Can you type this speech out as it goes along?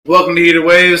Welcome to Heated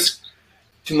Waves.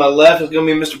 To my left is going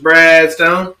to be Mr. Brad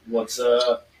Stone. What's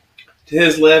up? To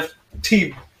his left,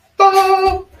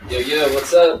 T-Ball. Yo,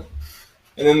 what's up?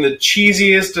 And then the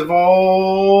cheesiest of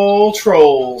all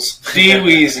trolls,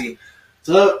 D-Weezy. What's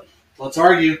up? Let's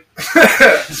argue.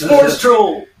 Sports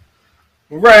troll.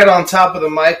 Right on top of the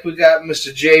mic, we got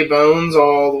Mr. J Bones,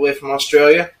 all the way from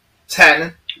Australia. It's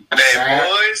happening. Hey,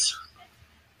 boys.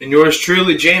 And yours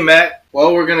truly, J Mac.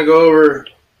 Well, we're going to go over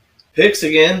picks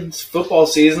again. It's football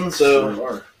season, so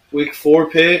Sure. week 4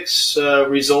 picks,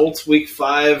 results, week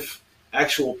 5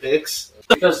 actual picks.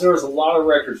 Because there was a lot of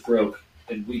records broke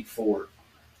in week 4,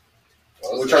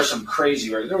 which are some crazy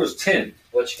records. There was 10.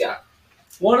 What you got?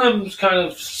 One of them's kind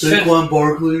of Saquon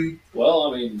Barkley.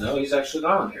 Well, I mean, no, he's actually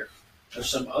not on here. There's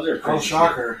some other Oh, crazy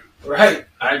shocker. shit. Right.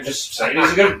 I'm just saying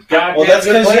he's a good guy. Well, that's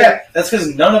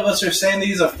because none of us are saying that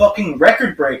he's a fucking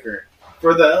record breaker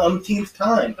for the umpteenth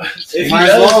time. If he Might as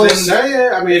does, well then- say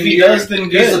it. I mean, if he does, then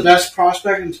he's good. the best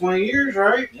prospect in 20 years,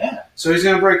 right? Yeah. So he's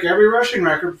going to break every rushing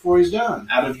record before he's done.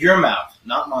 Out of your mouth,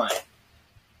 not mine.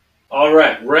 All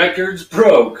right. Records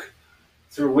broke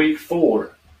through week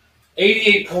 4.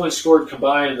 88 points scored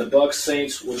combined in the Bucs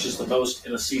Saints, which is the most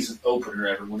in a season opener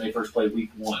ever when they first played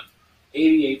week 1.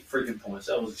 88 freaking points.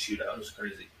 That was a shootout. It was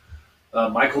crazy.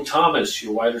 Michael Thomas,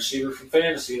 your wide receiver from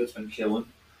fantasy that's been killing.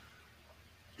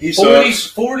 He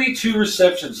 42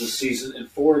 receptions this season in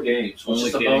 4 games, which Only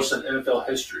is the kidding. most in NFL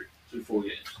history through 4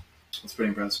 games. That's pretty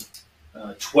impressive.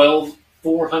 12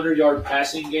 400-yard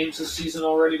passing games this season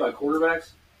already by quarterbacks.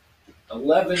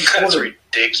 11 That's quarter.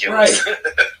 ridiculous. Right.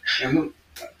 And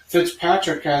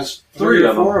Fitzpatrick has 3 3 or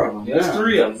of them. 4 of them. That's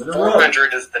 3 of them in a row.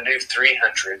 400 is the new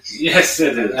 300. Yes,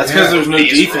 it is. That's because there's no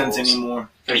These defense rules. anymore.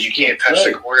 Because you can't touch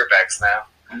the quarterbacks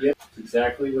now. Yep,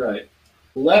 exactly right.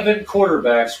 11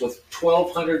 quarterbacks with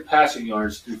 1,200 passing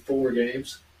yards through 4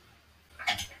 games.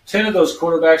 10 of those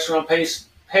quarterbacks are on pace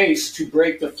to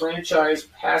break the franchise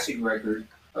passing record.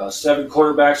 7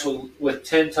 quarterbacks with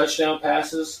 10 touchdown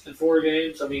passes in 4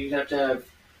 games. I mean, you'd have to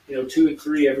have 2 and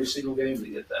 3 every single game to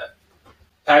get that.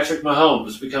 Patrick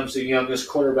Mahomes becomes the youngest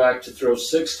quarterback to throw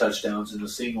 6 touchdowns in a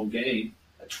single game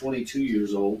at 22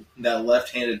 years old. That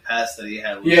left-handed pass that he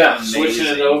had was Yeah, amazing. switching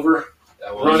it over.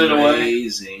 That was Running away.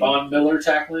 Amazing. Von Miller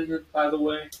tackling it, by the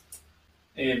way.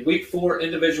 And week 4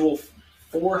 individual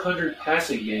 400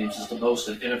 passing games is the most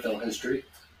in NFL history.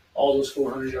 All those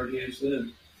 400-yard games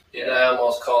then. Did I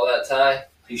almost call that tie?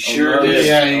 He sure no. did.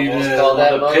 Yeah, you Almost did. called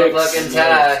that One of the picks. motherfucking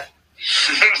tie.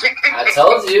 I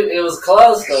told you it was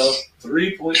close though.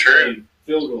 3-point True. game,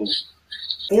 field goal.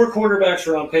 4 quarterbacks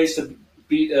are on pace to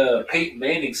beat Peyton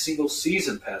Manning's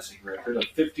single-season passing record of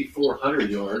 5,400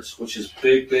 yards, which is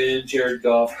Big Ben, Jared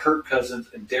Goff, Kirk Cousins,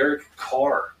 and Derek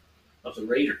Carr of the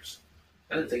Raiders.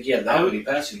 I didn't think he had that many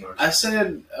passing yards. I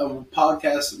said a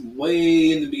podcast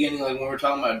way in the beginning, like when we were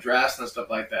talking about drafts and stuff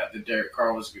like that Derek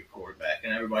Carr was a good quarterback,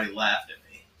 and everybody laughed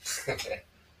at me.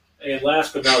 And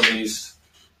last but not least,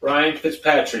 Ryan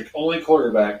Fitzpatrick, only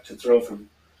quarterback to throw from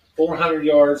 400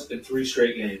 yards in 3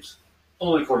 straight games.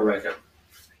 Only quarterback ever.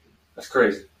 That's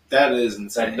crazy. That is Like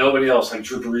insane. nobody else, like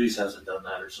Drew Brees hasn't done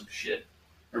that or some shit.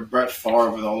 Or Brett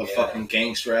Favre with all the Yeah. fucking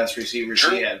gangster-ass receivers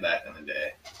he had back in the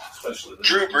day. Especially the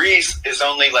Drew Brees is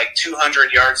only like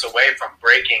 200 yards away from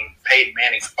breaking Peyton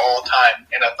Manning's all-time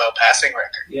NFL passing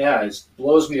record. Yeah, it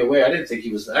blows me away. I didn't think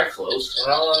he was that close.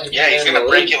 Well, Yeah, he's going to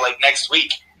break it like next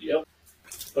week. Yep.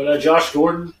 But Josh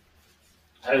Gordon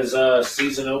has a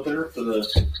season opener for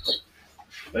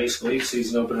basically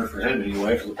season opener for him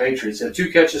anyway, for the Patriots. He had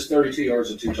 2 catches, 32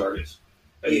 yards, and 2 targets.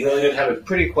 They really didn't have a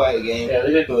Pretty quiet game. Yeah,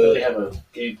 they didn't really have a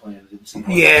game plan. It didn't seem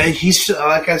like Yeah, he's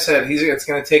like I said, it's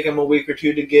going to take him a week or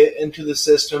 2 to get into the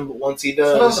system, but once he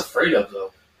That's what I was does, afraid of,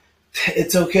 though.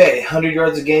 it's okay. 100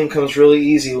 yards a game comes really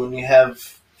easy when you have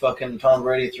fucking Tom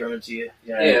Brady throwing to you.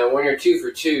 Yeah, when you're 2 for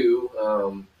 2,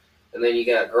 and then you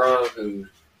got Gronk who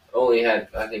only had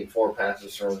I think 4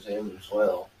 passes thrown to him as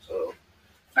well. So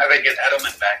Now they get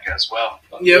Edelman back as well.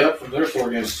 Yep. From their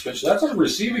 4-game suspension. That's a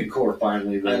receiving core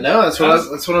finally. I know that's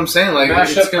what I'm saying. Like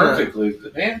Matched it's up gonna, perfectly.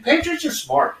 Man, Patriots are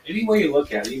smart. Any way you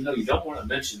look at it, even though you don't want to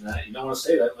mention that, you don't want to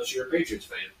say that unless you're a Patriots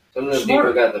fan. some of those Smart.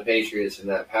 people got the Patriots in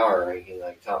that power ranking,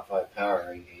 like top 5 power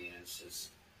ranking. And it's just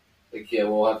like, yeah,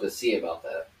 we'll have to see about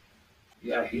that.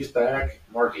 Yeah, he's back.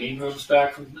 Mark Ingram's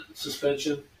back from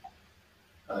suspension.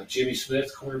 Jimmy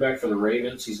Smith, cornerback for the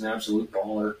Ravens. He's an absolute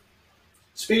baller.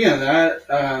 Speaking of that,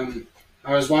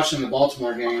 I was watching the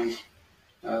Baltimore game.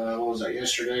 What was that,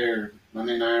 yesterday or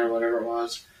Monday night or whatever it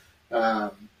was?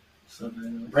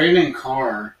 Brandon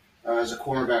Carr is a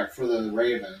cornerback for the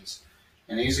Ravens,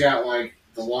 and he's got like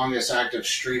the longest active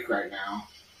streak right now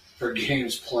for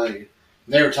games played.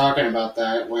 They were talking about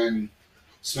that when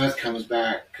Smith comes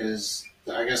back because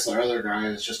I guess the other guy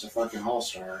is just a fucking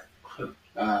all-star. So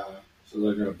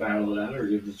they're going to battle that or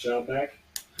give the job back?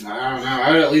 I don't know.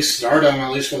 I'd at least start him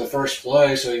at least for the first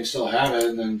play so he can still have it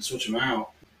and then switch him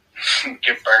out.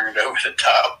 Get burned over the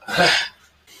top.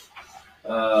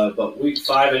 But week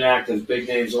 5 inactive, big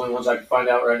names. The only ones I can find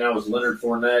out right now is Leonard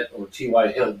Fournette or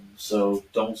T.Y. Hilton. So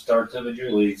don't start them in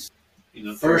your leagues. You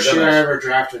know, First year I ever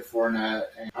drafted Fournette.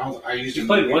 And I used You him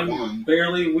played in week one,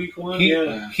 barely week 1?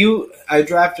 I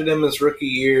drafted him his rookie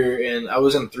year, and I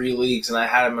was in 3 leagues, and I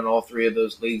had him in all 3 of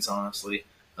those leagues, honestly.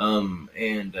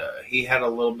 He had a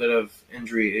little bit of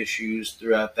injury issues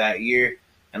throughout that year,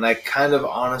 and I kind of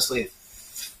honestly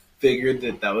figured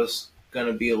that was going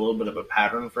to be a little bit of a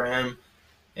pattern for him.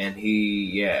 And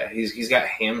he's got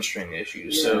hamstring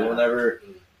issues. Yeah. So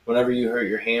whenever you hurt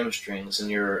your hamstrings and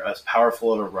you're as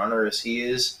powerful of a runner as he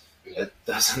is, it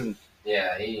doesn't.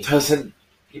 Yeah, he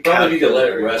You probably need to let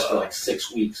it Very rest for well. like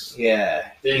 6 weeks. Yeah,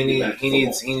 Then he get back to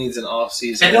needs an off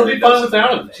season. And he'll be fine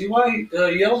without him. T.Y.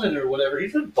 Yeldon or whatever,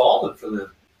 he's been balling for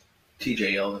them.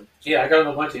 TJ Yeldon. Yeah, I got him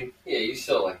on my team. Yeah, you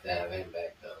still like to have him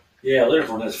back though. Yeah, Leonard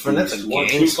Fournette's a 1-2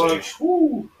 gangster. punch.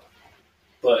 Woo.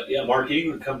 But yeah, Mark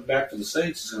Ingram coming back to the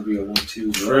Saints is going to be a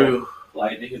 1-2. True.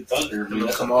 Lightning and Thunder. I mean, And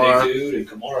that's Kamara. a big dude, and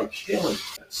Kamara killing.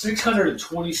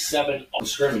 627 on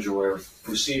scrimmage or whatever,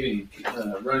 receiving,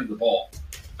 running the ball.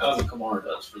 How the Kamara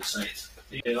does for the Saints.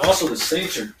 And also the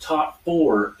Saints are top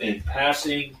 4 in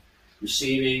passing,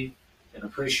 receiving, and I'm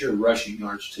pretty sure rushing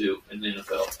yards too in the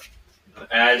NFL.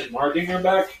 Add Mark Ingram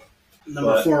back?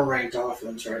 Number 4 ranked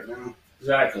offense right now.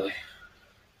 Exactly.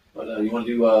 But you want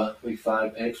to do week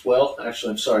 5 picks? Well,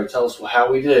 actually, I'm sorry. Tell us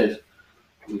how we did.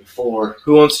 Week 4,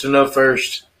 Who wants to know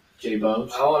first? J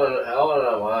Bones. I want to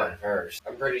know mine first.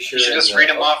 I'm pretty sure. You should just read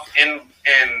them off in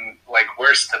like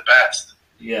worst to best.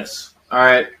 Yes. All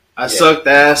right, I sucked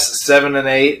ass 7 and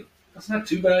 8. That's not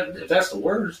too bad. If that's the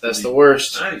worst. That's the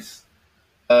worst. Nice.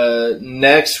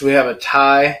 Next, we have a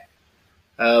tie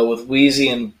with Wheezy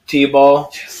and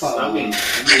T-Ball, I mean,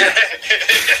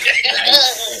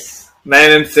 Nice.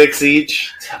 9 and 6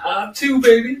 each. top 2,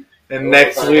 baby. And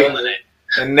next we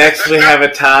have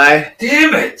a tie.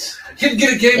 Damn it. I couldn't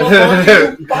get a game up on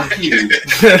you. Fuck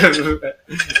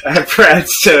you. Brad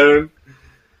Stone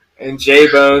and J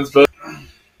Bones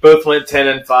both went 10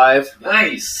 and 5.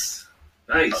 Nice.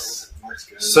 Nice. That's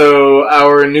good. So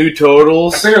our new I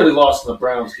totals. barely lost in the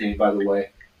Browns game, by the way.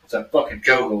 It's a fucking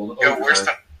Go goal. Go worst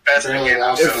to best Barely again.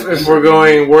 lost. If we're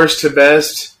going worst to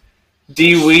best,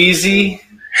 D Weezy,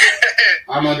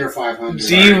 I'm under 500.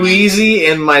 D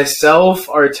Weezy, and myself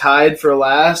are tied for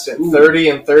last at Ooh. 30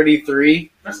 and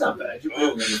 33. That's not bad. You're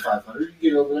barely under 500. You can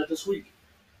get over that this week.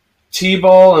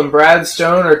 T-Ball and Brad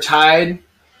Stone are tied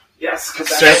Yes.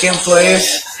 second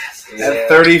place Yeah. at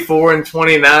 34 and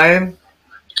 29.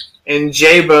 And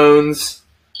J Bones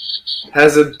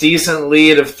has a decent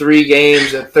lead of 3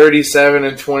 games at 37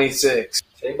 and 26.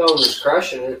 J-Bone is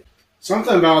crushing it.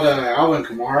 Something about Alvin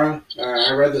Kamara.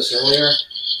 I read this earlier.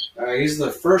 He's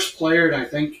the first player, I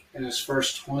think, in his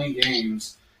first 20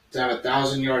 games to have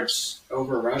 1,000 yards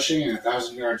over rushing and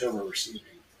 1,000 yards over receiving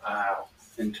Wow.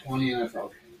 in 20 NFL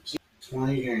games.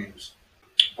 20 games.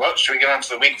 Well, should we get on to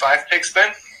the week 5 picks then?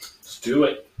 Let's do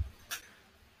it.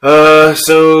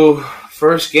 So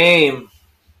first game,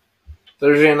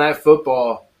 Thursday Night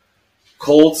Football.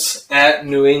 Colts at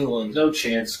New England. No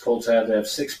chance. Colts have to have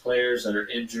 6 players that are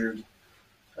injured.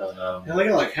 Yeah, they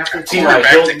got like half their team. T.Y.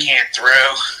 Quarterback Hilton. that can't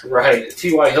throw. Right.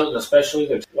 T.Y. Hilton, especially,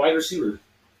 the wide receiver.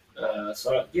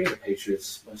 So I'll give it the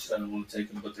Patriots. Much as I don't want to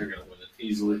take them, but they're going to win it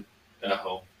easily at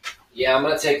home. Yeah, I'm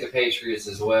going to take the Patriots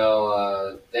as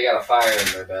well. They got a fire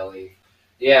in their belly.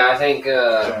 Yeah, I think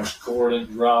Josh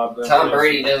Gordon, Rob. Tom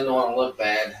Brady doesn't want to look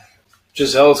bad.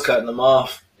 Giselle's cutting them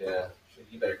off. Yeah,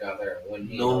 you better go out there and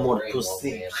win. No more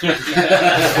pussy.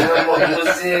 No more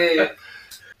pussy.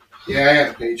 Yeah, I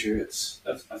got the Patriots.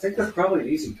 I think that's probably an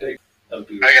easy pick. That would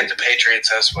be I got the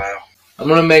Patriots as well. I'm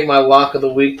going to make my lock of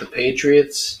the week the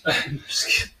Patriots. Just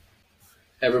kidding.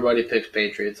 Everybody picks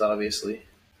Patriots, obviously.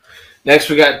 Next,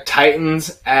 we got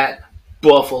Titans at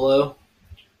Buffalo.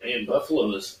 And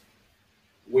Buffalo is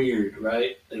weird,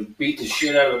 right? They beat the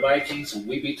shit out of the Vikings, and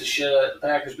we beat the shit out of the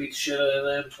Packers, beat the shit out of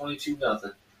them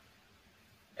 22-0.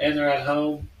 And they're at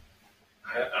home.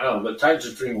 I don't know, but Titans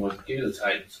are 3-1. Give me the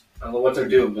Titans. I don't know what they're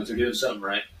doing, but they're doing something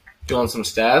right. Do you want some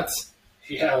stats?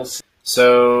 Yeah, let's see.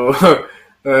 So,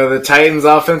 the Titans'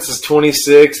 offense is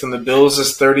 26th, and the Bills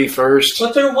is 31st.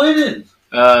 But they're winning.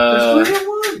 Uh, They're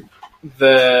 3-1.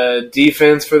 the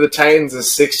defense for the Titans is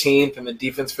 16th, and the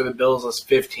defense for the Bills is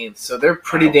 15th. So they're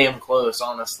pretty damn close,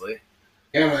 honestly,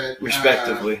 Yeah, but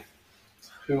respectively.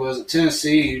 who was it?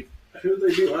 Tennessee. Who did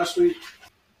they beat last week?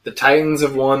 The Titans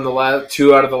have won the last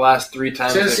 2 out of the last 3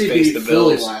 times Tennessee they faced beat the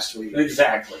Philly Bills. last week,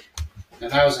 Exactly.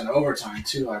 and that was in overtime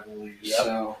too, I believe. Yep.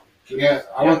 So yeah,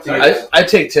 I want the. I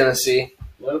take Tennessee.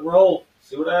 Let it roll.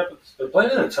 See what happens. They're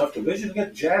playing in a tough division. They got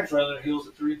the Jags running their heels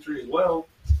at 3-3 as well,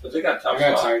 but they got I tough got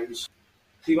spots. Titans.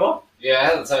 T-Ball? Yeah, I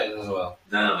have the Titans as well.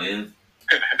 No, man.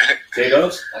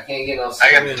 J-Dubs? I can't get no.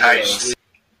 I got the Titans.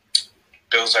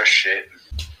 Bills are shit.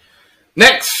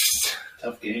 Next,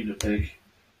 Tough game to pick.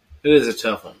 it is a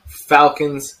tough one.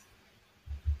 Falcons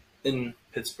in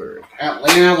Pittsburgh.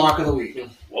 Atlanta lock of the week.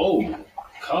 Whoa.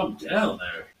 Calm down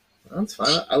there. That's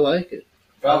fine. I like it.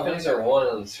 Falcons are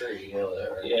 1-3. You know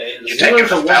that, right? Yeah, the You taking Steelers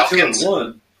the are Falcons?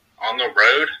 1-2-1. On the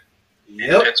road in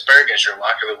Yep. Pittsburgh as your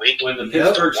lock of the week. When the Yep.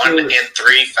 Pittsburgh 1-3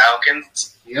 Steelers,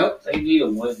 Falcons. Yep. they need a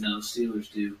win now. The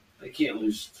Steelers do. They can't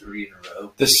lose 3 in a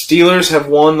row. The Steelers have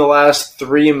won the last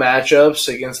 3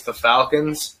 matchups against the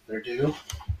Falcons. They're due.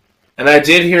 And I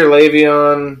did hear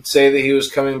Le'Veon say that he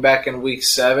was coming back in week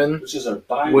 7, Which is our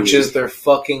bye which week. is their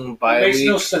fucking It bye makes week.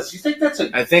 no sense. You think that's a...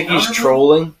 I think he's counter move?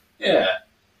 trolling, Yeah.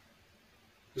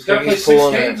 He's got to think play he's 6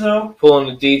 pulling games, though. pulling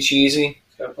a D cheesy.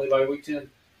 He's got to play by week 10.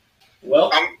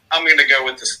 Well, I'm going to go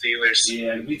with the Steelers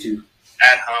yeah, me too.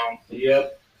 at home.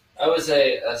 Yep. I would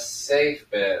say a safe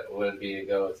bet would be to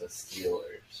go with the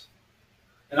Steelers.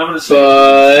 And I'm going to say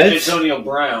But Antonio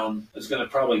Brown is going to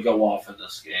probably go off in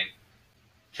this game.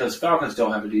 Because Falcons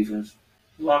don't have a defense.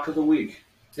 Lock of the week.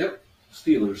 Yep.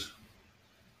 Steelers.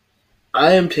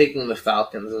 I am taking the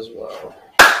Falcons as well.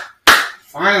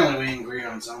 Finally, we agree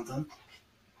on something.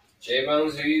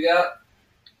 J-Bones, who you got?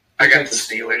 I got the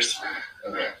Steelers.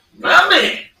 Okay. My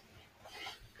man!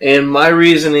 And my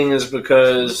reasoning is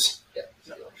because Yeah,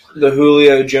 Steelers. the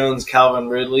Julio Jones Calvin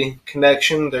Ridley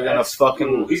connection, they're gonna That's fucking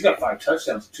cool. He's got 5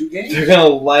 touchdowns in 2 games. they're gonna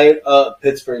light up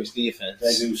Pittsburgh's defense.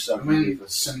 They do suck I in mean,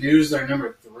 defense. Sanu's their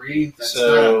number 3. That's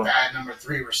So- not a bad number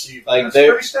 3 receiver. Like That's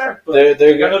they're pretty stacked, but they're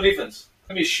they got no defense.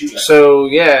 Let me shoot at so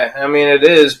yeah. I mean it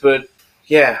is, but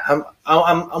yeah,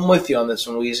 I'm with you on this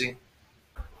one, Wheezy.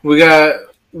 We got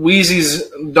Wheezy's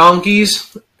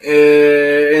Donkeys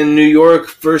in New York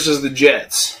versus the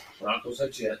Jets. Broncos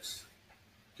at Jets.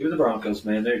 Give me the Broncos,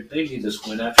 man. They need this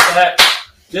win. After that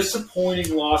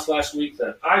disappointing loss last week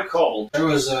that I called, There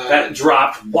was that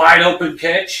dropped wide open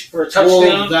catch for a well,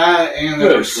 touchdown. that and there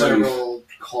Good were several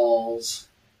calls.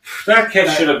 That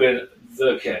catch should have been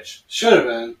the catch. Should have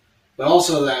been. But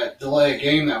also that delay of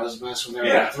game that was missed when they were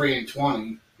Yeah. at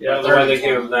 3-20. Yeah, the way they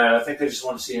gave him that. I think they just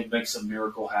want to see him make some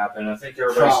miracle happen. I think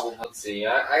everybody's Probably. Let's see.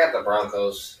 I got the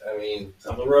Broncos. I mean,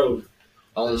 on the road.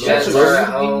 the Jets Jets are are at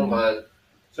road. home, but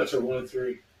Jets are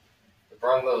 1-3. the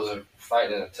Broncos are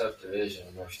fighting in a tough division.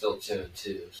 They're still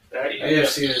 2-2.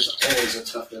 AFC is always a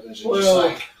tough division. Well, just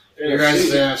like your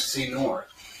guys' AFC. AFC North.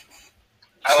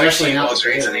 I like Especially now T-Ball's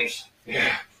with the reasoning. Bears.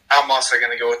 Yeah. I'm also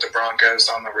going to go with the Broncos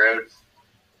on the road.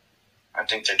 I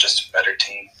think they're just a better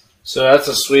team. So that's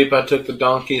a sweep. I took the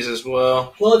Donkeys as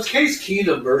well. Well, it's Case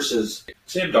Keenum versus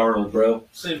Sam Darnold, bro.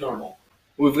 Sam Darnold.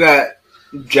 We've got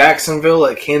Jacksonville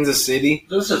at Kansas City.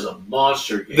 This is a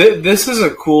monster game. This is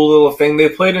a cool little thing. They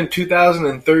played in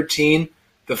 2013.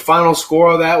 The final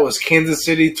score of that was Kansas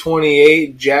City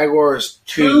 28, Jaguars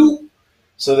 2.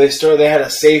 So they had a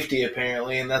safety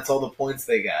apparently, and that's all the points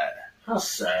they got. How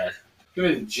sad. Give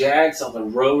me the Jags on the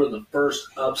road in the first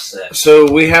upset.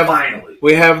 So we have Finally.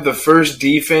 the first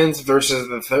defense versus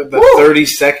the Woo!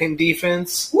 32nd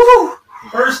defense. Woo!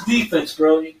 First defense,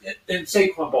 bro. And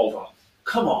Saquon Baldwin.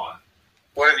 Come on.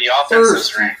 What are the offenses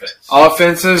First ranked? defense.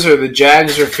 Offenses are the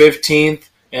Jags are 15th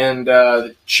and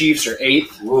the Chiefs are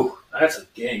 8th. Woo. That's a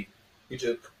game. You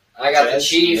took I got the Jets?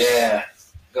 Chiefs Yeah.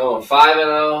 going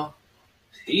 5-0.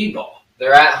 T-ball.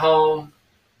 They're at home.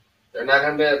 They're not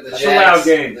going to be at the That's a Jags. loud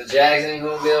game. The Jags ain't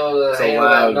going to be able It's to a handle that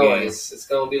loud noise. It's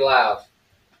going to be loud.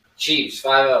 Chiefs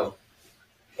 5-0.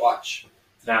 Watch.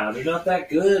 Nah, they're not that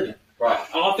good. Right.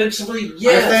 Offensively,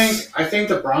 yes. I think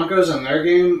the Broncos in their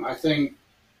game,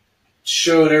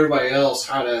 showed everybody else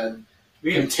how to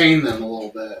contain them a little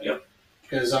bit. Yep.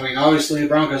 Because, I mean, obviously the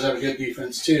Broncos have a good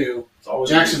defense, too. It's always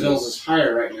Jacksonville's is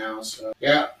higher right now. So,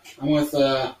 yeah, I'm with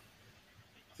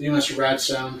you, Mr.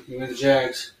 Bradstone. You with the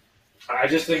Jags. I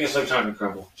just think it's their time to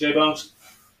crumble. J-Bones?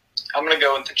 I'm going to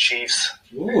go with the Chiefs.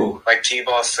 Ooh. Like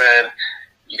T-Ball said,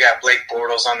 you got Blake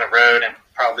Bortles on the road and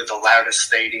probably the loudest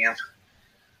stadium.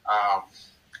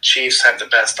 Chiefs have the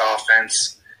best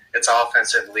offense. It's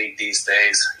offensive league these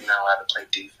days. You know how to play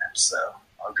defense, so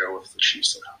I'll go with the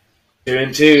Chiefs at home.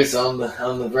 2-2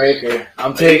 on the breaker.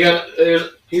 I'm taking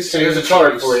He's taking Here's a the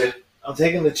card Chiefs. for you. I'm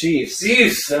taking the Chiefs.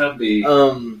 Jeez,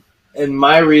 Samby. And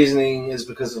my reasoning is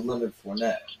because of Leonard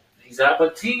Fournette. He's out,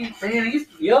 but team, man,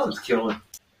 Yeldon's killing.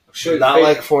 Show you Not the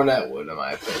like face. Fournette would, in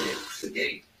my opinion. The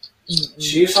game.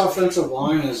 Chiefs' offensive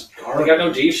line is They garbage. got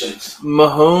no defense.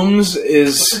 Mahomes What's the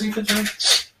is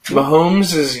defense?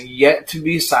 Mahomes is yet to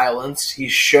be silenced.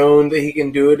 He's shown that he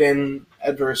can do it in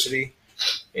adversity,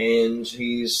 and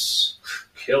he's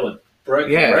Killing.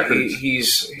 Breaking records.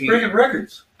 he's Breaking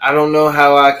records. I don't know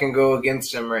how I can go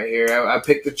against him right here. I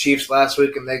picked the Chiefs last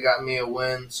week, and they got me a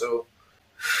win. So,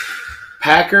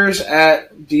 Packers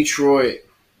at Detroit.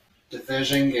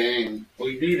 Division game.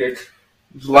 We need it.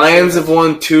 Lions have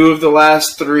won 2 of the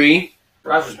last 3.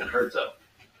 Rodgers been hurt though.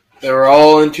 They were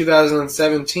all in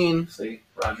 2017. See,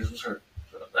 Rodgers was hurt.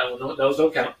 So those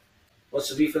don't count. What's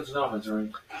the defense and offense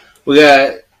rank? We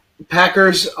got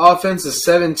Packers offense is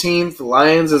 17th,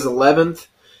 Lions is 11th.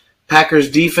 Packers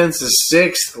defense is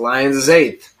 6th, Lions is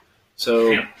 8th.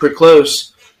 So Damn. pretty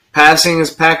close. Passing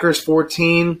is Packers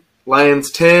 14,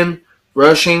 Lions 10.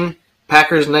 Rushing,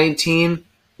 Packers 19,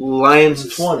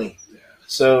 Lions 20.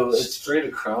 So it's Straight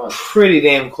across. pretty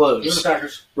damn Give the close.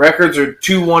 Packers. Records are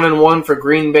 2-1-1 for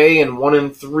Green Bay and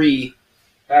 1-3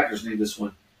 Packers need this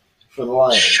one. for the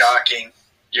Lions. Shocking.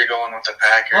 You're going with the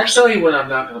I'll Packers. tell you when I'm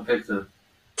not going to pick them.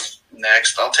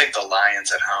 Next, I'll take the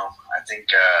Lions at home. I think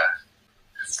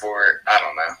I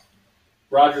don't know.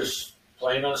 Rodgers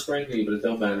playing on a sprained knee, but it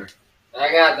don't matter.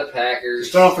 I got the He's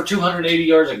Packers, throwing for 280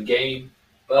 yards a game.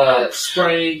 but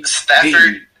Sprained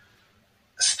Stafford knee.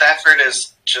 Stafford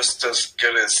is just as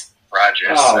good as Rodgers,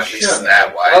 Oh, at least shut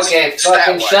stat wise. Okay,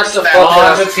 fucking shut the fuck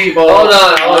On up. the T-ball. Hold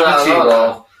on, the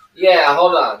T-ball. Yeah,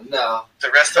 hold on. No. The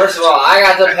rest First of of all, I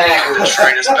got the Detroit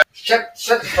Packers. is better.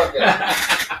 Shut the fuck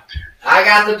up. I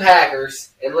got the Packers,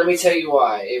 and let me tell you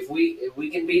why. If we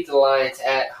can beat the Lions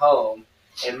at home,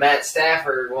 and Matt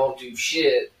Stafford won't do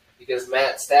shit because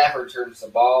Matt Stafford turns the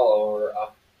ball over a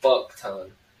fuck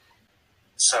ton.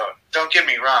 So don't get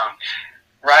me wrong.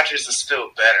 Rodgers is still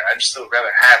better. I'd still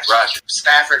rather have Rodgers.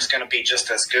 Stafford's going to be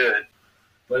just as good.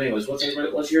 But anyways,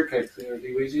 what's your pick?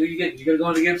 You gonna go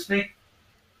against me?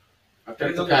 I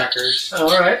picked the Packers.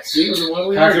 Oh, all right. See, what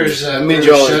we Packers. I mean,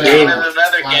 y'all shut game. out And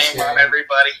another last game on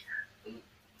everybody.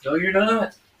 No, you're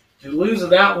not. You're losing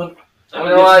that one. You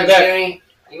know what, Jimmy?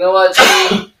 You know what,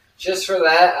 Jimmy? Just for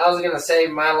that, I was gonna save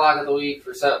my lock of the week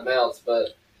for something else,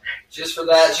 but just for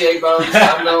that, J Bones,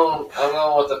 I'm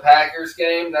going with the Packers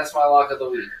game. That's my lock of the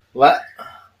week.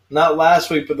 Not last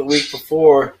week, but the week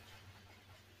before,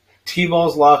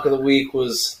 T-Ball's lock of the week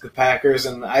was the Packers,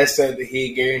 and I said that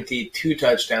he guaranteed 2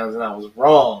 touchdowns, and I was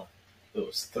wrong. It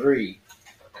was 3,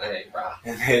 Hey, bro.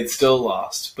 and they had still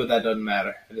lost, but that doesn't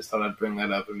matter. I just thought I'd bring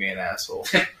that up and be an asshole.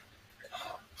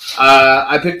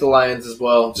 I picked the Lions as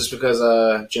well, just because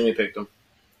Jimmy picked them.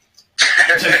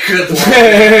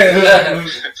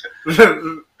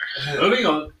 Moving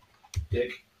on.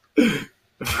 Dick.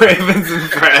 Ravens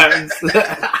and Browns.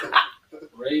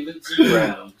 Ravens and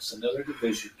Browns. Another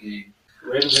division game.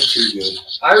 Ravens are too good.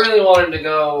 I really wanted to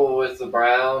go with the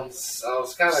Browns. I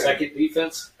was kind of Second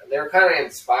defense. they were kind of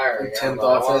inspiring. I don't 10th know,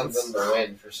 I wanted offense. them to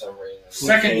win for some reason.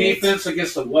 Second Okay. defense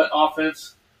against the what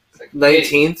offense?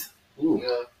 19th. Ooh. You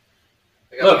know,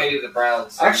 I got Look, hated the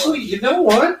Browns. So Actually, much. you know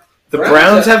what? The Browns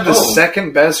Browns at have the home.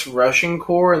 second best rushing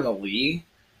core in the league.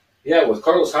 Yeah, with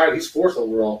Carlos Hyde, he's 4th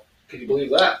overall. Can you believe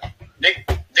that? Nick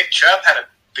Chubb had a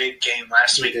big game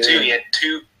last He week, did. too. He had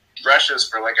 2 rushes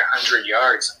for like 100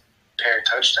 yards, a pair of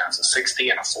touchdowns, a 60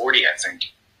 and a 40, I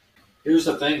think. Here's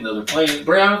the thing, though.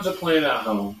 Browns are playing at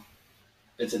home.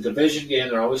 It's a division game.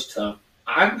 They're always tough.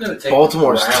 I'm going to take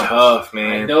Baltimore's the Browns. tough, I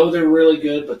man. know they're really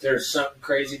good, but there's something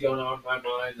crazy going on in my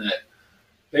mind that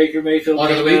Baker Mayfield Lock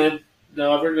of came the week? in.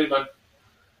 No, I've already made mine.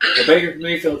 The Baker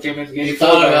Mayfield came in the game. He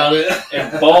thought about it.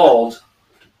 And balled.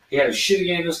 He had a shitty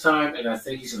game this time, and I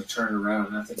think he's going to turn it around,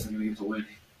 and I think they're going to get the win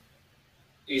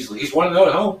easily. He's 1-0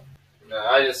 at home. No,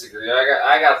 I disagree.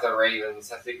 I got the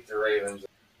Ravens. I think the Ravens.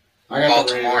 I got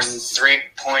the Baltimore's Ravens.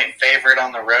 3-point favorite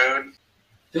on the road.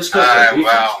 This goes to defense.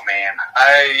 Wow, man.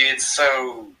 I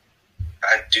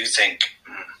do think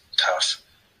tough.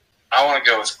 I want to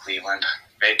go with Cleveland.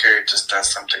 Baker just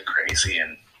does something crazy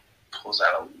and pulls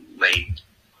out a late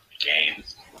game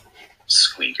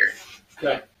squeaker.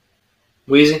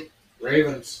 Wheezy?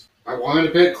 Ravens. I wanted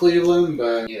to pick Cleveland,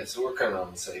 but Yeah, so we're kind of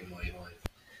on the same wavelength.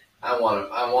 I want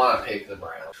to pick the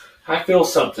Browns. I feel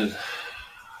something.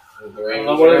 The I Ravens don't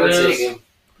know what are it gonna is. take him.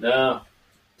 No. I'm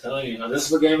telling you. Now, this is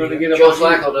the game I'm going to get up Joe on you.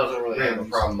 Flacco doesn't really have a Ravens.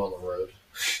 problem on the road.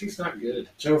 He's not good.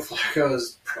 Joe Flacco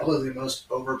is probably the most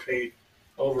overpaid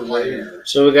Overrated. player.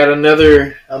 So we got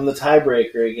another. I'm the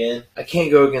tiebreaker again. I can't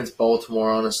go against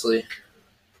Baltimore, honestly.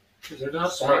 They're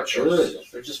not Smart that good.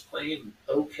 choice. They're just playing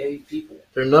okay people.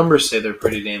 Their numbers say they're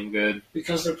pretty damn good.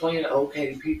 Because they're playing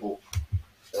okay people.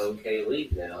 Okay,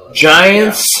 league now.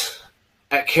 Giants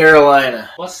at Carolina.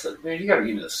 What's the man? You got to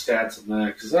give me the stats on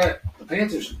that because the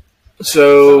Panthers.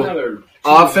 So somehow they're-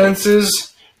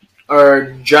 offenses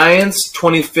are Giants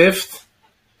 25th,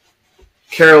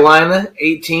 Carolina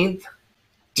 18th.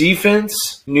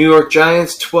 Defense, New York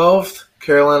Giants 12th,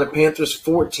 Carolina Panthers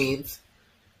 14th.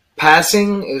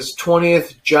 Passing is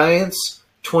 20th Giants,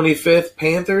 25th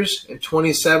Panthers, and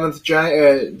 27th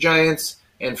Giants,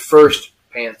 and 1st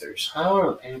Panthers. How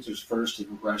are the Panthers first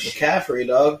in rushing? McCaffrey,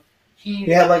 dog. He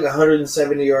had like a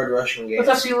 170-yard rushing game. But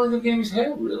that's the only good game he's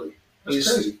had, really. That's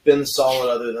He's crazy. been solid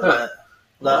other than that.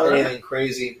 Not All right. anything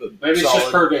crazy, but Maybe it's solid.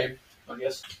 just per game, I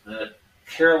guess.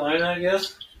 Carolina, I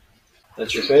guess.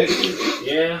 That's your pick?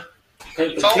 Yeah.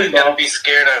 It's always going to be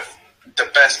scared of the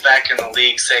best back in the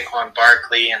league, Saquon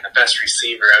Barkley, and the best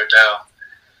receiver,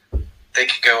 Odell. They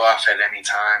could go off at any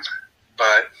time,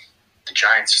 but the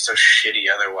Giants are so shitty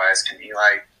otherwise. Can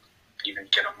Eli even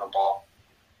get them the ball?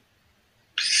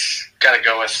 Got to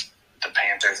go with the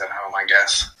Panthers at home, I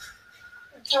guess.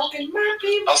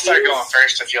 I'll start going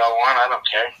first if y'all want. I don't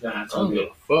care. Nah, it's I all don't good.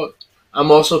 give a fuck.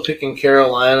 I'm also picking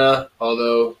Carolina,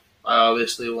 although I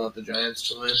obviously want the Giants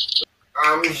to win.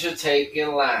 I'm just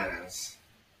taking Lions.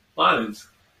 Lions.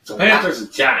 The Panthers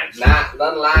and Giants. Not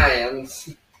the Lions.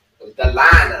 The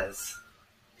Lions.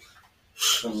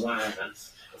 The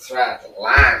Lions. That's right, the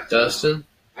Lions. Dustin?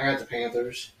 I got the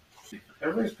Panthers.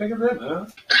 Everybody's picking them, huh?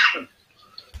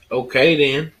 Okay,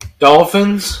 then.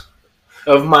 Dolphins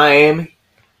of Miami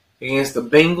against the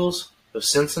Bengals of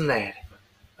Cincinnati.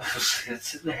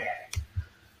 Cincinnati.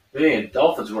 Man,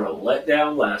 Dolphins were a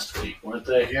letdown last week, weren't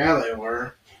they? Yeah, they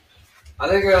were. I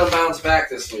think they're going to bounce back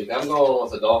this week. I'm going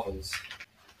with the Dolphins.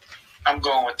 I'm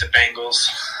going with the Bengals,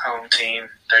 home team.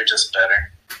 They're just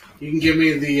better. You can give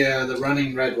me the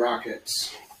running Red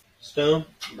Rockets. Stone?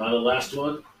 Am I the last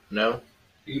one? No.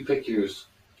 You pick yours.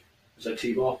 Is that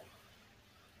T-ball?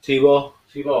 T-ball?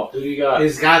 T-ball. Who do you got?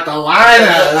 He's got the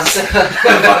Lions.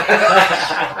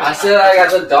 I said I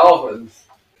got the Dolphins.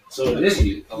 So it is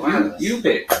you. The Lions. You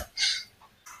pick.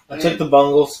 I took the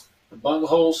Bungles. The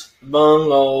Bungholes.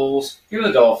 Bungles. Give me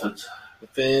the Dolphins. The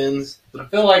Fins. I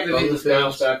feel like they need Bungles. this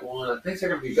bounce back one. I think they're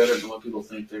going to be better than what people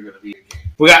think they're going to be.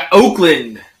 We got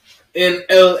Oakland in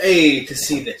L.A. to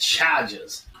see the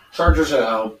Chargers. Chargers at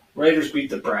home. Raiders beat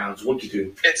the Browns. What you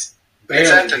do? It's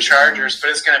at the Chargers, but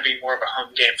it's going to be more of a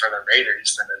home game for the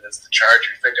Raiders than it is the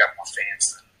Chargers. They got more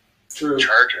fans than True. the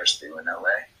Chargers do in LA.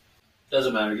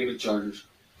 Doesn't matter. Give me the Chargers.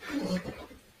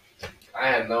 I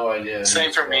have no idea.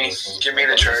 Same for me. Give me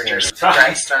the Chargers.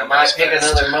 Tie. I might pick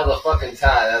another motherfucking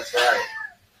tie. That's right.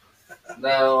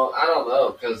 No, I don't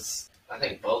know, because I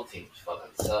think both teams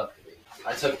fucking suck to me.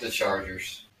 I took the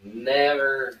Chargers.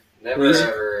 Never Really?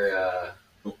 ever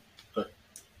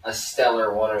a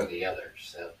stellar one or the other.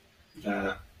 So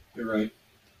You're right.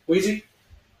 Wheezy?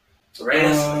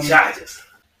 Raiders, Chargers.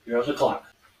 You're on the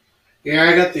clock. Yeah,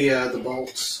 I got the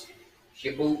Bolts.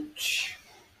 Kibooch.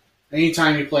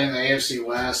 Anytime you play in the AFC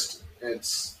West,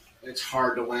 it's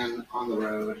hard to win on the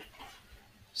road.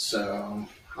 So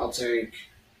I'll take.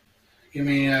 Give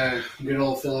me good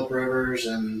old Phillip Rivers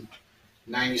and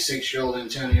 96-year-old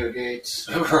Antonio Gates.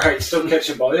 Right, still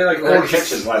catching ball. They had like 4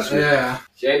 catches last week. Yeah.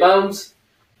 J-Bones?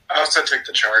 I also took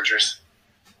the Chargers.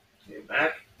 Okay,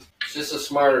 Mac. It's just a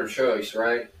smarter choice,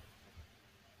 right?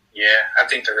 Yeah, I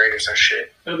think the Raiders are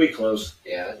shit. It'll be close.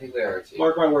 Yeah, I think they are too.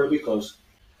 Mark my word, it'll be close.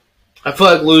 I feel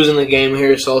like losing the game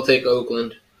here, so I'll take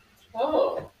Oakland.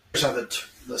 Oh. Have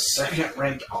the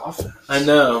second-ranked offense. I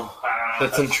know.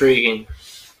 That's intriguing.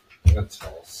 That's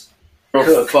false.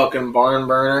 A fucking barn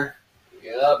burner.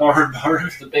 Yep. Barn.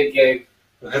 It's the big game.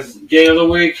 That's game of the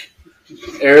week.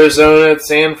 Arizona at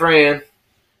San Fran.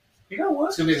 You know what?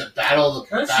 It's gonna be the battle of the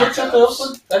Can I switch up the backups.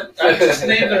 Oakland? I just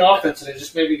named an offense and it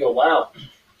just made me go, wow.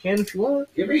 Can if you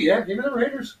want. Give me the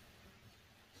Raiders.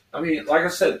 I mean, like I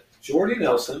said, Jordy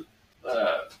Nelson,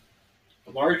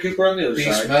 Amari Cooper on the other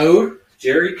Beast side, mode.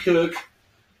 Jerry Cook,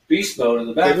 beast mode in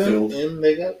the backfield. And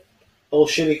they got whole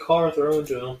shitty car thrown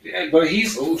to him. Yeah, but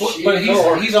he's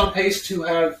Lord. he's on pace to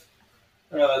have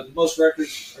the most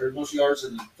records or most yards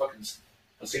in fucking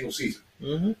a single season.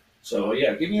 Mm-hmm. So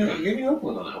yeah, give me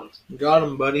Oakland on that one. Got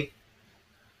him, buddy.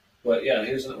 But yeah,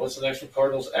 what's the next one?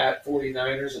 Cardinals at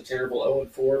 49ers, a terrible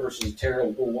 0-4 versus a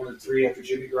terrible 1-3 after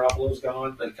Jimmy Garoppolo's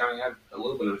gone. They kind of had a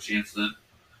little bit of a chance then,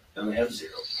 and they have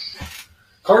 0.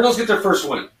 Cardinals get their first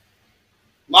win.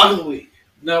 Lock of the week.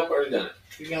 Nope, already done it.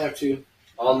 You have to.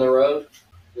 On the road?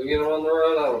 We get them on the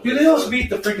road? I don't Dude, think they so. also beat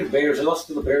the freaking Bears. They lost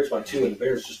to the Bears by 2, and the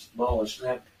Bears just demolished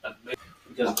them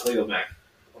because of Cleo Mack.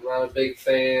 I'm not a big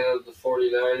fan of the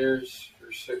 49ers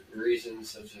for certain reasons,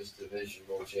 such as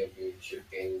divisional championship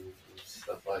games and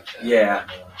stuff like that. Yeah.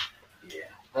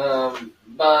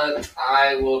 But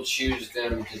I will choose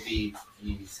them to beat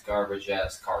these garbage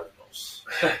ass Cardinals.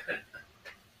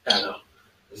 I know.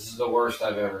 This is the worst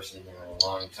I've ever seen them in a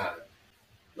long time.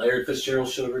 Larry Fitzgerald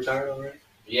should have retired already.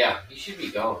 Yeah, he should be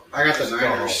gone. I got the Just go home,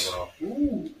 Niners. bro.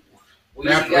 Ooh.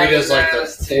 Matt got Breida's like the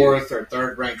Dallas, too. 4th or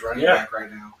 3rd ranked running Yeah. back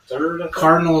right now. Third.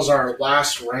 Cardinals are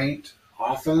last ranked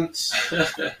offense.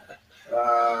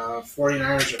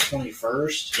 49ers are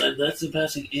 21st. That's in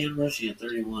passing and rushing at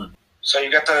 31. So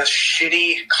you got the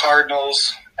shitty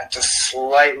Cardinals at the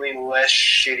slightly less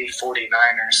shitty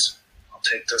 49ers. I'll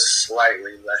take the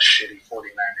slightly less shitty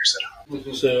 49ers at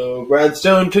home. So Brad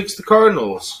Stone picks the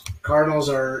Cardinals. Cardinals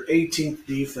are 18th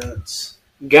defense.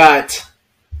 Got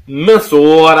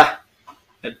Minnesota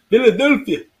at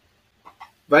Philadelphia.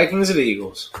 Vikings at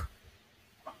Eagles.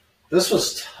 This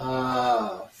was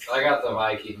tough. I got the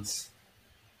Vikings.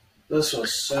 This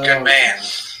was so Good man.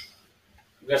 tough.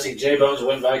 I'm guessing J Bones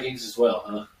win Vikings as well,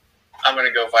 huh? I'm going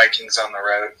to go Vikings on the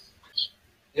road.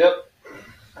 Yep.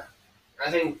 I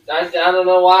don't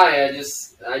know why.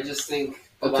 I just think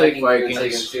the I'll take Vikings are going to take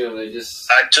Vikings. them too. They just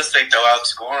I just think they'll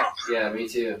outscore them. yeah, me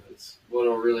too. It's what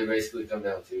it'll really basically come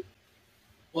down to.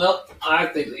 Well, I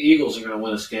think the Eagles are going to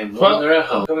win this game. Well- They're at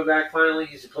home. Coming back finally.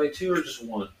 He's play 2 or just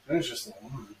 1? That was just the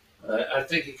one. I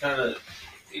think he kind of,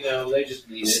 they just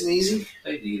need it. Sneezy.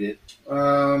 They need it.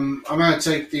 I'm going to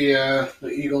take the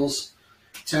Eagles.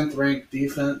 10th ranked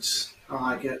defense. I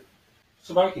like it. It's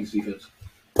the Vikings defense.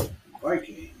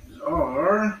 Vikings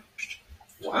are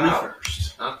Wow.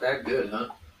 21st. Not that good, huh?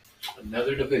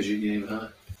 Another division game, huh?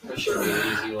 That should be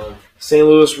an easy one. St.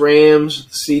 Louis Rams,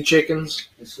 the Sea Chickens.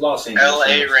 It's Los Angeles.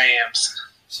 LA Rams.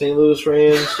 St. Louis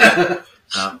Rams.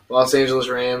 No, Los Angeles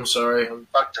Rams, sorry.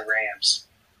 Fuck the Rams.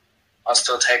 I'll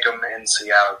still take them in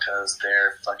Seattle because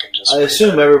they're fucking just. I way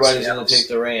assume better everybody's than going to take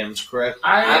the Rams, correct?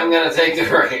 I'm gonna take the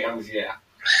Rams. Yeah.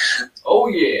 Oh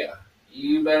yeah.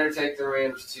 You better take the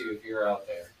Rams too if you're out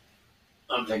there.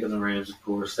 I'm taking the Rams, of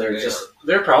course.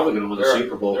 They're probably going to win the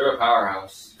Super Bowl. They're a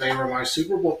powerhouse. They were my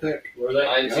Super Bowl pick. Were they?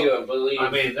 I too. I believe. I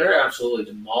mean, they're absolutely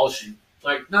demolishing.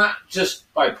 Like, not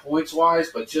just by points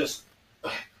wise, but just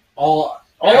All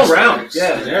around. aspects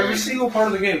Yeah, of the every game. single part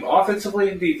of the game, offensively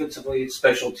and defensively, and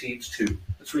special teams too.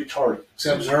 It's retarded.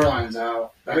 Except Zerline's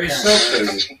out. I mean, it's so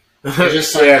crazy. They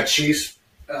just signed a Chiefs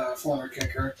former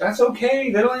kicker. That's okay.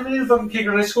 They don't even need a fucking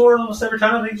kicker. They score almost every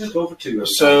time. They can just go for 2. Every time.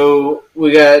 So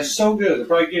we got It's so good. They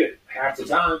probably get it half the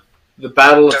time. the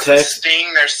Battle of Does it Texas.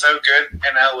 sting? They're so good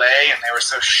in LA and they were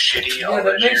so shitty Yeah, all that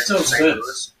those makes years no in St. sense.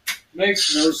 Louis.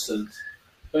 Makes no sense.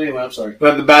 But anyway, I'm sorry. We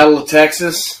got the Battle of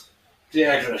Texas. The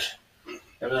address.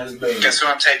 Everything's big. Guess who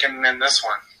I'm taking in this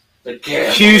one? The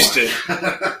Cowboys. Houston.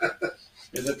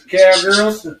 Is it the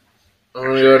Cowgirls? I'm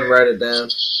going to go ahead and write it down.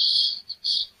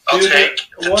 I'll Dude, take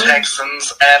the what?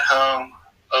 Texans at home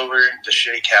over the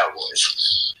shitty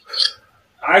Cowboys.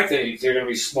 I think they're going to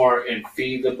be smart and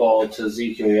feed the ball to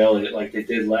Ezekiel Elliott like they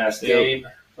did last Yep. game.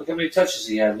 Look how many touches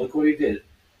he had. Look what he did.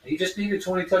 He just needed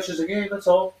 20 touches a game. That's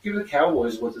all. Give the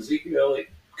Cowboys with Ezekiel Elliott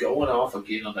going off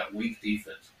again on that weak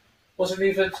defense. What's their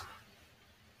defense?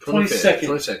 22nd.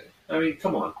 22nd. I mean,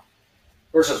 come on.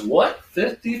 Versus what?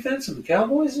 5th defense in the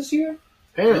Cowboys this year?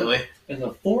 Apparently. And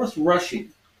the 4th rushing.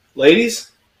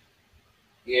 Ladies?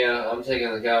 Yeah, I'm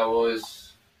taking the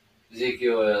Cowboys.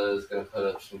 Ezekiel is going to put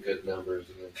up some good numbers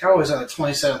again. Cowboys are the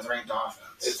 27th ranked If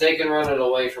offense. they can run it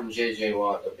away from J.J.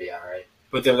 Watt, they'll be all right.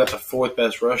 But they've got the 4th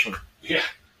best rushing.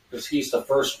 Because he's the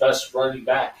first best running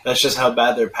back. That's just how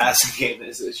bad their passing game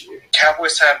is this year.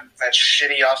 Cowboys have that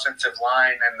shitty offensive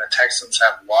line, and the Texans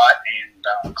have Watt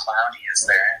and Clowney is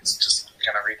there. It's just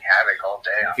going to wreak havoc all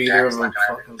day. If either of Dak's them not gonna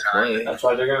have fucking any time. play. That's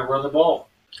why they're going to run the ball.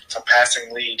 It's a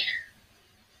passing league.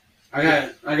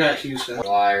 I got Houston.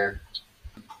 Liar.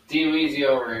 Team Easy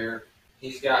over here.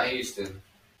 He's got Houston.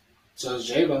 So is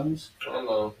J Bones. I don't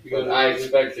know. You got But I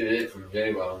expected it from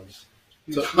J-Bones.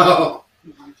 Oh,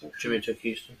 Jimmy took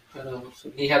Houston. I know.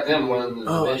 He had them win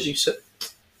the Oh, division. you said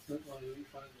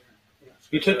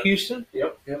you took Houston?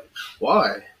 Yep.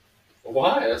 Why?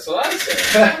 Why? That's what I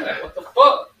said. What the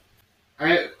fuck?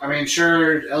 I mean,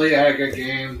 sure, Elliott had a good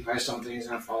game. I just don't think he's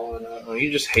gonna follow it up. Oh,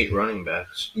 you just hate running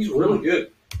backs. He's really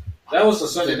good. That was the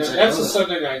Sunday Didn't night. say That's the that.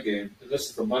 Sunday night game. And this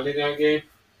is the Monday night game.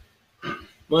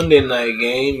 Monday night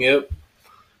game, yep.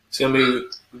 It's going to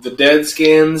be the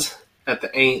Deadskins at the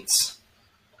Aints.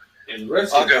 And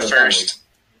Redskins I'll go are first.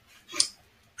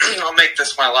 I'll make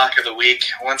this my lock of the week.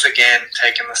 Once again,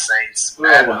 taking the Saints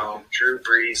at home. Drew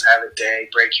Brees, have a day,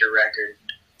 break your record.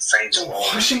 Saints won.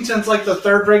 Washington's like the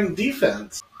 3rd ranked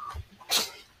defense.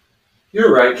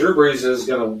 You're right. Drew Brees is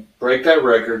going to break that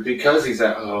record because he's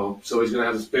at home. So he's going to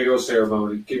have this big old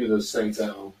ceremony. Give me those Saints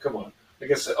at home. Come on.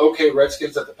 against the okay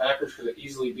Redskins that the Packers could have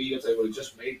easily beat if they would have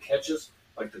just made catches,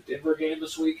 like the Denver game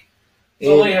this week. That's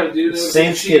all they had to do.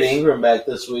 Saints get Ingram back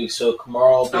this week, so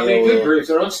Kamara will be able good to grief,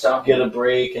 they're unstoppable. get a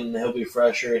break, and he'll be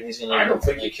fresher, and he's going to... I don't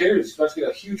think he cares. He's about to get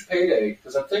a huge payday,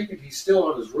 because I'm thinking he's still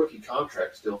on his rookie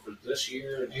contract still for this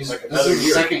year. And He's like this another is his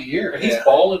year. second year. And he's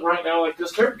balling right now like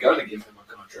this. They're going to give him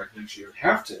a contract next year.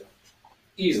 Have to.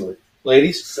 Easily.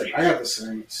 Ladies? Safe. I got the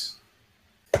Saints.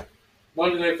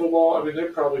 Monday Night Football, I mean,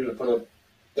 they're probably going to put up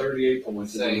 38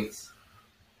 points. Saints.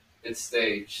 It's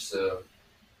staged, so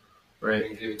we're Right.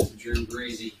 going to give it to Drew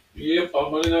Breezy. Yep,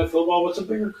 on Monday Night Football, what's a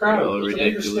bigger crowd? Oh, What's a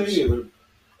bigger ridiculous. stadium?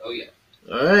 Oh, yeah.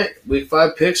 All right. Week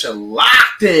 5 picks are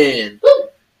locked in.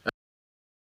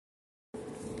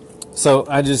 So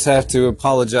I just have to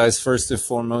apologize first and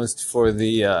foremost for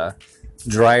the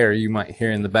dryer you might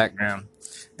hear in the background.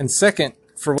 And second,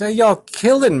 for y'all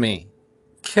killing me.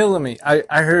 Killing me.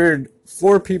 I heard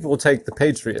 4 people take the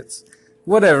Patriots.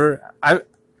 Whatever.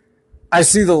 I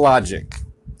see the logic.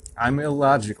 I'm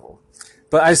illogical.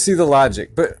 But I see the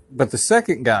logic. But the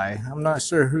second guy, I'm not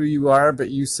sure who you are, but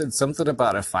you said something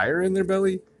about a fire in their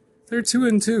belly. They're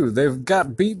 2-2. They've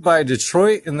got beat by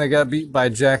Detroit and they got beat by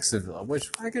Jacksonville, which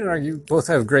I can argue both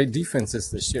have great defenses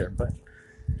this year. But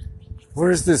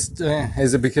where's this?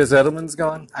 Is it because Edelman's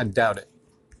gone? I doubt it.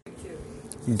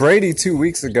 Brady 2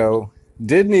 weeks ago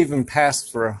didn't even pass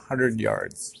for 100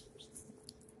 yards.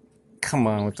 Come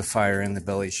on with the fire in the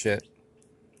belly shit.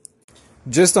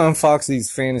 Just on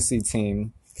Foxy's fantasy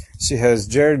team, she has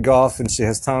Jared Goff and she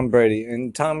has Tom Brady.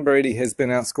 And Tom Brady has been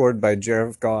outscored by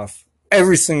Jared Goff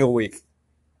every single week.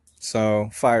 So,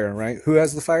 fire, right? Who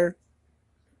has the fire?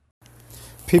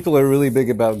 People are really big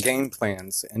about game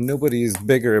plans, and nobody is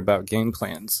bigger about game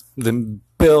plans than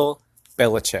Bill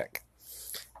Belichick.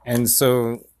 And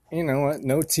so, you know what?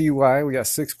 No TY. We got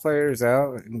 6 players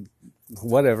out. And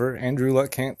whatever. Andrew Luck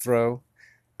can't throw.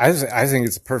 I think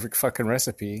it's a perfect fucking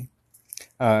recipe.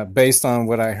 Based on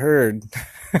what I heard,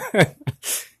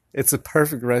 it's a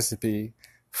perfect recipe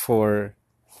for...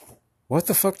 What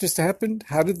the fuck just happened?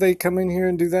 How did they come in here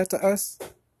and do that to us?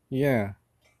 Yeah.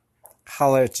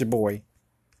 Holla at your boy.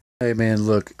 Hey man,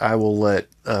 look, I will let,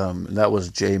 that was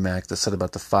J-Mac that said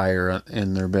about the fire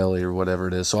in their belly or whatever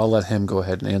it is, so I'll let him go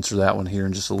ahead and answer that one here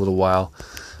in just a little while.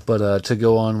 But to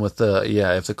go on with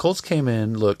if the Colts came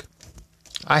in, look,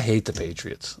 I hate the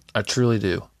Patriots. I truly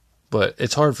do. But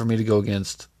it's hard for me to go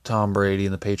against Tom Brady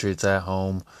and the Patriots at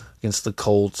home, against the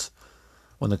Colts,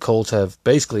 when the Colts have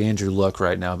basically Andrew Luck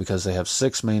right now because they have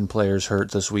 6 main players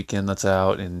hurt this weekend that's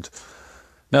out, and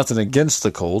nothing against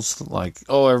the Colts. Like,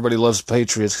 everybody loves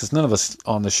Patriots, because none of us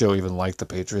on the show even like the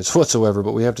Patriots whatsoever,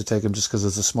 but we have to take them just because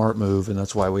it's a smart move, and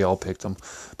that's why we all picked them.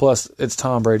 Plus, it's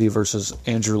Tom Brady versus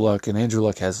Andrew Luck, and Andrew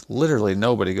Luck has literally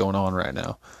nobody going on right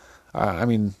now. I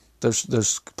mean,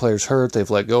 there's players hurt,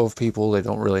 they've let go of people, they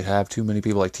don't really have too many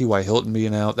people, like T.Y. Hilton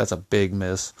being out, that's a big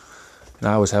miss. And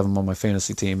I always have him on my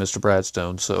fantasy team, Mr.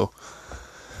 Bradstone, so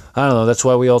I don't know, that's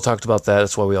why we all talked about that,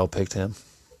 that's why we all picked him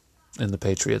in the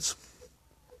Patriots.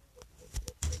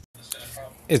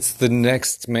 It's the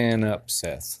next man up,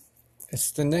 Seth.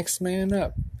 It's the next man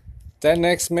up. That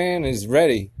next man is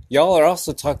ready. Y'all are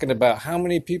also talking about how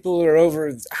many people are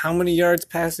over, how many yards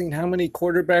passing, how many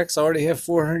quarterbacks already have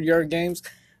 400-yard games.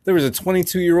 There was a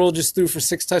 22-year-old just threw for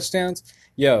 6 touchdowns.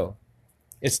 Yo,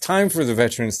 it's time for the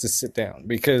veterans to sit down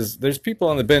because there's people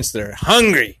on the bench that are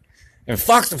hungry and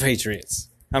fuck the Patriots.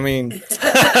 I mean,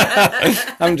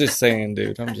 I'm just saying,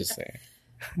 dude. I'm just saying.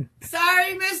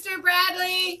 Sorry, Mr.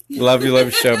 Bradley. Love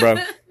your show, bro.